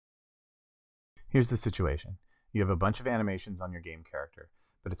Here's the situation. You have a bunch of animations on your game character,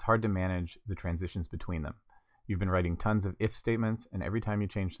 but it's hard to manage the transitions between them. You've been writing tons of if statements, and every time you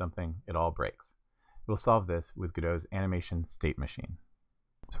change something, it all breaks. We'll solve this with Godot's animation state machine.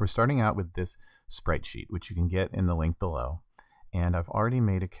 So we're starting out with this sprite sheet, which you can get in the link below. And I've already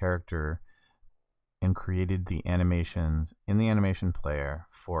made a character and created the animations in the animation player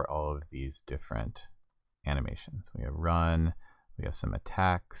for all of these different animations. We have run, we have some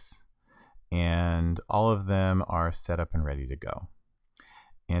attacks, and all of them are set up and ready to go.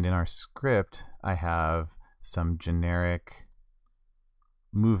 And in our script, I have some generic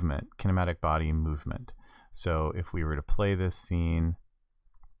movement, kinematic body movement. So if we were to play this scene,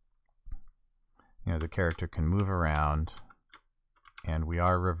 the character can move around, and we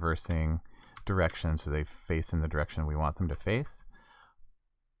are reversing direction so they face in the direction we want them to face.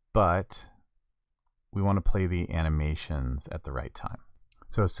 But we want to play the animations at the right time.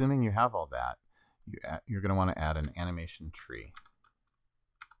 So assuming you have all that, you're going to want to add an animation tree.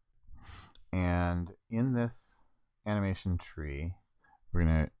 And in this animation tree, we're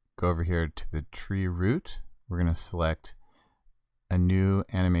going to go over here to the tree root. We're going to select a new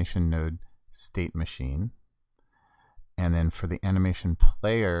animation node state machine. And then for the animation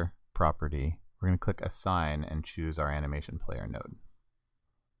player property, we're going to click assign and choose our animation player node,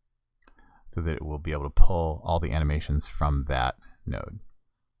 so that it will be able to pull all the animations from that node.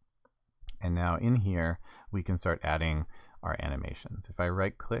 And now in here, we can start adding our animations. If I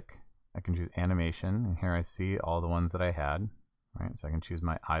right click, I can choose animation, and here I see all the ones that I had, right? So I can choose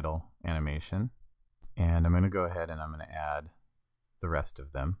my idle animation, and I'm going to go ahead and I'm going to add the rest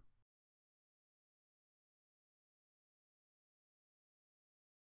of them.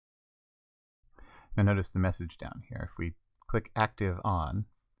 Now notice the message down here. If we click active on,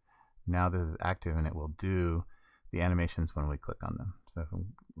 now this is active and it will do the animations when we click on them. So if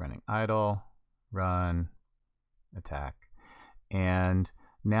I'm running idle, run, attack, and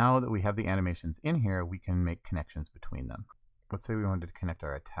now that we have the animations in here, we can make connections between them. Let's say we wanted to connect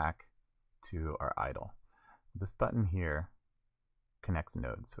our attack to our idle. This button here connects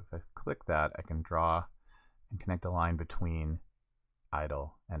nodes. So if I click that, I can draw and connect a line between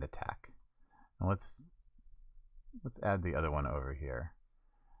idle and attack. And let's add the other one over here.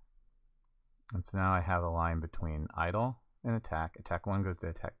 And so now I have a line between idle and attack. Attack 1 goes to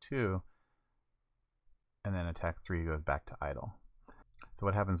attack 2, and then attack 3 goes back to idle. So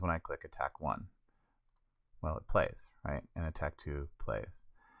what happens when I click attack 1? Well, it plays, right? And attack 2 plays.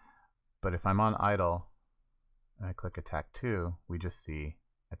 But if I'm on idle and I click attack 2, we just see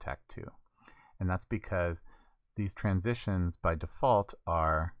attack 2. And that's because these transitions by default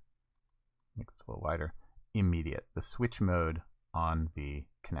are, make this a little wider, immediate, the switch mode on the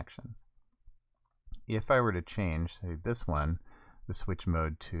connections. If I were to change, say this one, the switch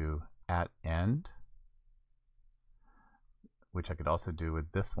mode to at end, which I could also do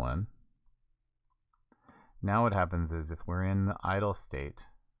with this one, now what happens is if we're in the idle state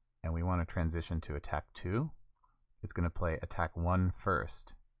and we want to transition to attack 2, it's going to play attack 1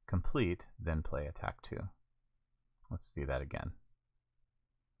 first, complete, then play attack 2. Let's see that again.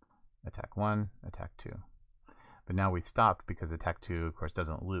 Attack 1, attack 2. But now we stopped because attack 2, of course,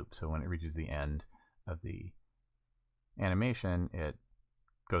 doesn't loop, so when it reaches the end of the animation, it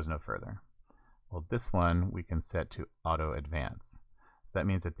goes no further. Well, this one we can set to auto advance. So that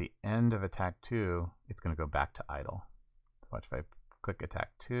means at the end of attack 2, it's going to go back to idle. So watch, if I click attack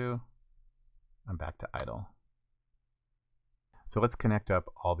 2, I'm back to idle. So let's connect up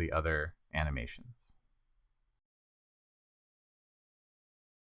all the other animations.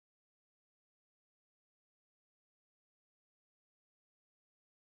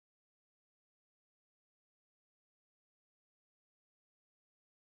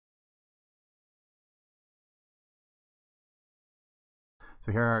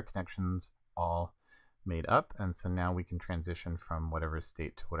 So here are our connections all made up, and so now we can transition from whatever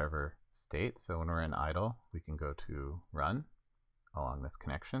state to whatever state. So when we're in idle, we can go to run along this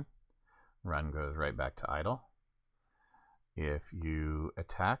connection. Run goes right back to idle. If you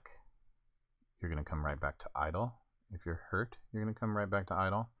attack, you're going to come right back to idle. If you're hurt, you're going to come right back to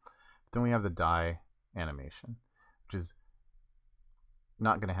idle. But then we have the die animation, which is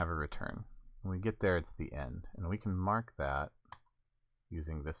not going to have a return. When we get there, it's the end, and we can mark that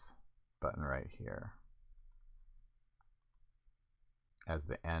using this button right here as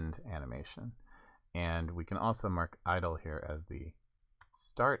the end animation. And we can also mark idle here as the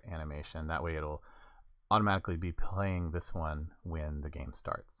start animation. That way it'll automatically be playing this one when the game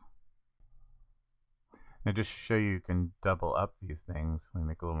starts. Now just to show you can double up these things, let me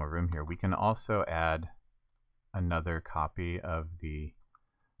make a little more room here. We can also add another copy of the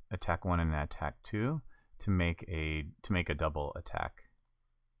attack 1 and attack 2 to make a double attack,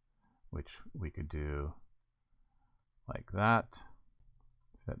 which we could do like that.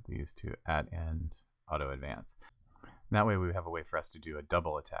 Set these to at end auto advance. And that way we have a way for us to do a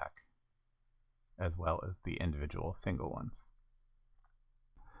double attack as well as the individual single ones.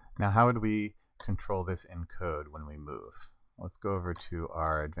 Now how would we control this in code when we move? Let's go over to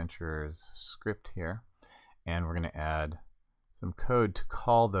our adventurer's script here, and we're going to add some code to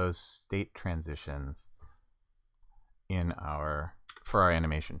call those state transitions for our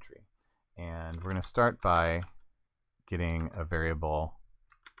animation tree. And we're going to start by getting a variable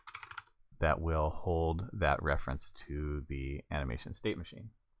that will hold that reference to the animation state machine.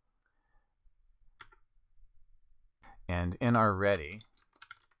 And in our ready,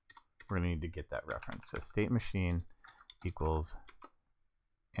 we're going to need to get that reference. So state machine equals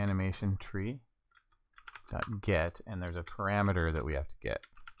animation tree dot get, and there's a parameter that we have to get.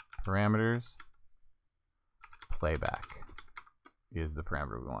 Parameters playback is the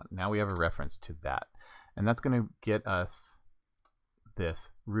parameter we want. Now we have a reference to that, and that's going to get us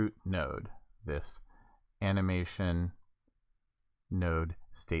this root node, this animation node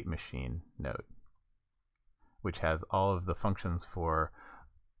state machine node, which has all of the functions for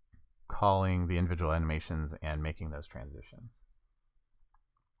calling the individual animations and making those transitions.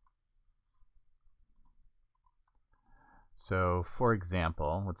 So for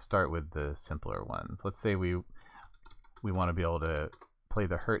example, let's start with the simpler ones. Let's say we want to be able to play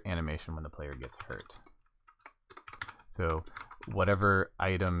the hurt animation when the player gets hurt. So whatever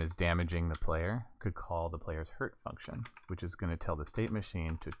item is damaging the player could call the player's hurt function, which is going to tell the state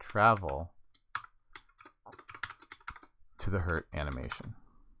machine to travel to the hurt animation.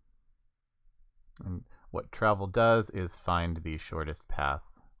 And what travel does is find the shortest path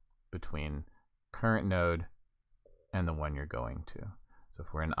between current node and the one you're going to. So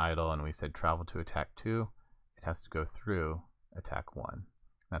if we're in idle and we said travel to attack 2, it has to go through attack 1.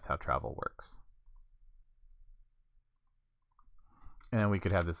 That's how travel works. And then we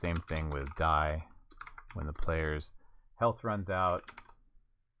could have the same thing with die. When the player's health runs out,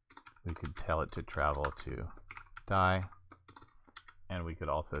 we could tell it to travel to die. And we could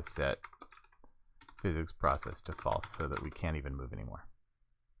also set physics process to false so that we can't even move anymore.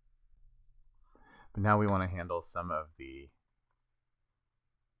 But now we want to handle some of the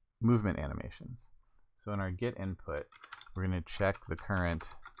movement animations. So in our get input, we're going to check the current,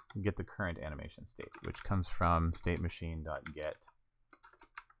 get the current animation state, which comes from state machine.get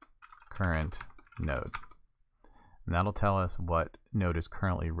current node. And that'll tell us what node is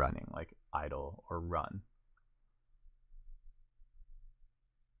currently running, like idle or run.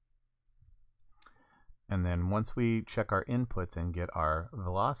 And then once we check our inputs and get our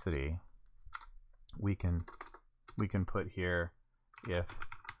velocity, we can put here if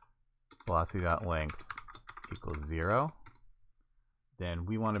velocity.length equals 0, then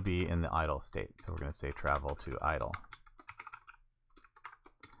we want to be in the idle state. So we're going to say travel to idle.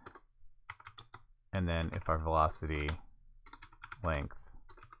 And then if our velocity length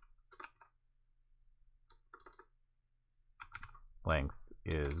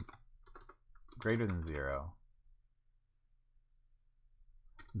is greater than 0,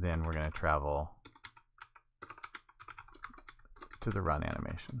 then we're going to travel to the run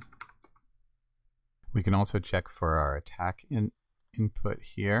animation. We can also check for our attack input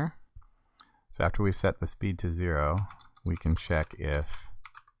here. So after we set the speed to 0, we can check if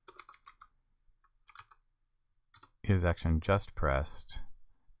is action just pressed,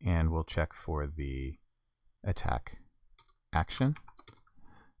 and we'll check for the attack action.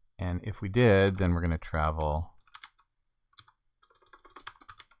 And if we did, then we're going to travel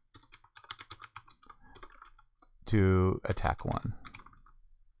to attack 1.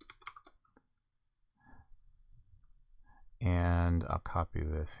 And I'll copy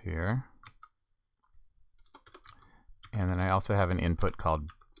this here. And then I also have an input called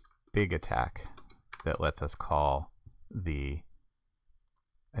big attack that lets us call the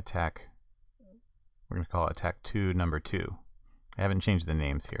attack. We're going to call attack 2 number 2. I haven't changed the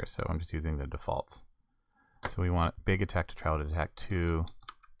names here, so I'm just using the defaults. So we want big attack to travel to attack 2,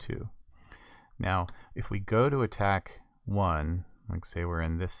 2. Now, if we go to attack 1, like say we're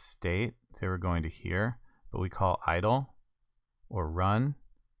in this state, say we're going to here, but we call idle or run,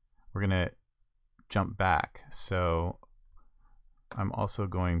 we're going to jump back. So I'm also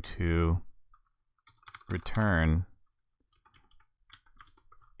going to return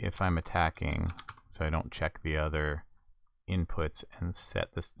if I'm attacking, so I don't check the other inputs and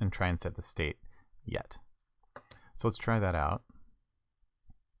set this and try and set the state yet. So let's try that out.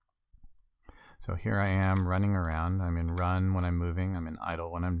 So here I am running around. I'm in run when I'm moving. I'm in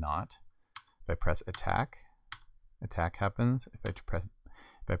idle when I'm not. If I press attack, attack happens. If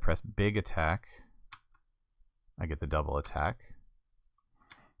I press big attack, I get the double attack.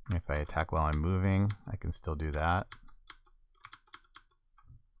 If I attack while I'm moving, I can still do that.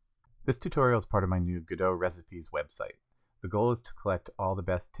 This tutorial is part of my new Godot recipes website. The goal is to collect all the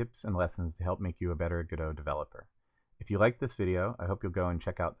best tips and lessons to help make you a better Godot developer. If you like this video, I hope you'll go and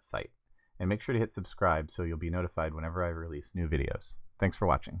check out the site. And make sure to hit subscribe so you'll be notified whenever I release new videos. Thanks for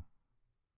watching.